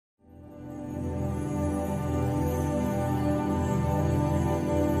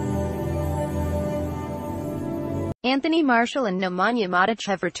Anthony Martial and Nemanja Matic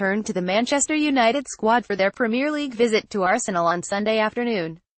have returned to the Manchester United squad for their Premier League visit to Arsenal on Sunday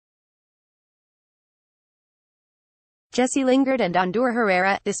afternoon. Lingard and Ander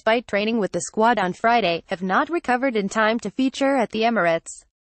Herrera, despite training with the squad on Friday, have not recovered in time to feature at the Emirates.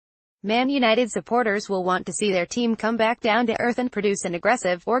 Man United supporters will want to see their team come back down to earth and produce an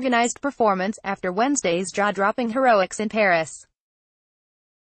aggressive, organised performance after Wednesday's jaw-dropping heroics in Paris.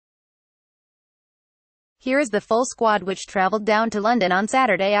 Here is the full squad which travelled down to London on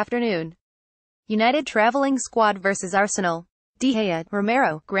Saturday afternoon. United travelling squad versus Arsenal. De Gea,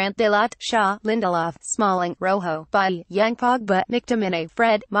 Romero, Grant Delot, Shaw, Lindelof, Smalling, Rojo, Bailly, Young, Pogba, McTominay,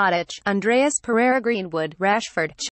 Fred, Matic, Andreas Pereira, Greenwood, Rashford,